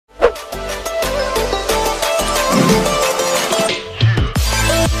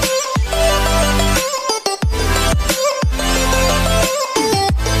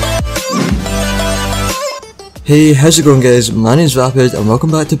Hey, how's it going guys? My name's Vapid and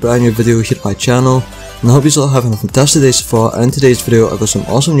welcome back to a brand new video here at my channel. And I hope you're all having a fantastic day so far, and in today's video I've got some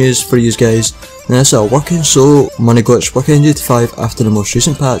awesome news for you guys. And that's a working solo money glitch working in GT5 after the most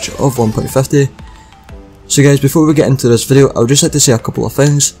recent patch of 1.50. So guys, before we get into this video, I would just like to say a couple of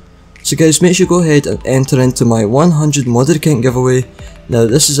things. So guys, make sure you go ahead and enter into my 100 modded account giveaway. Now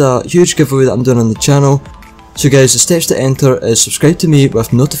this is a huge giveaway that I'm doing on the channel. So guys, the steps to enter is subscribe to me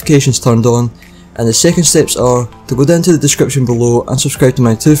with notifications turned on. And the second steps are to go down to the description below and subscribe to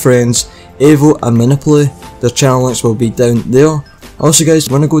my two friends, Avo and Monopoly. Their channel links will be down there. Also guys,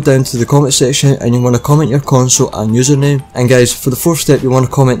 you want to go down to the comment section and you want to comment your console and username. And guys, for the fourth step you want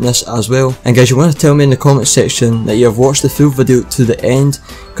to comment this as well. And guys, you want to tell me in the comment section that you have watched the full video to the end,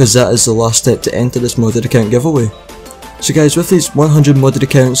 because that is the last step to enter this modded account giveaway. So guys, with these 100 modded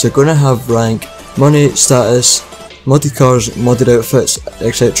accounts, they're going to have rank, money, status, modded cars, modded outfits,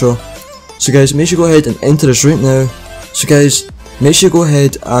 etc. So guys, make sure you go ahead and enter this right now. So guys, make sure you go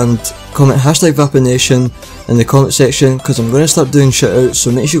ahead and comment #VapidNation in the comment section, because I'm going to start doing shoutouts, so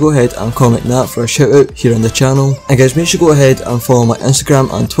make sure you go ahead and comment that for a shoutout here on the channel. And guys, make sure you go ahead and follow my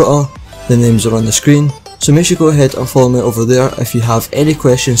Instagram and Twitter, the names are on the screen. So make sure you go ahead and follow me over there if you have any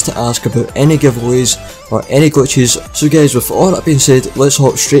questions to ask about any giveaways or any glitches. So guys, with all that being said, let's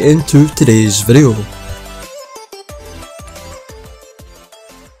hop straight into today's video.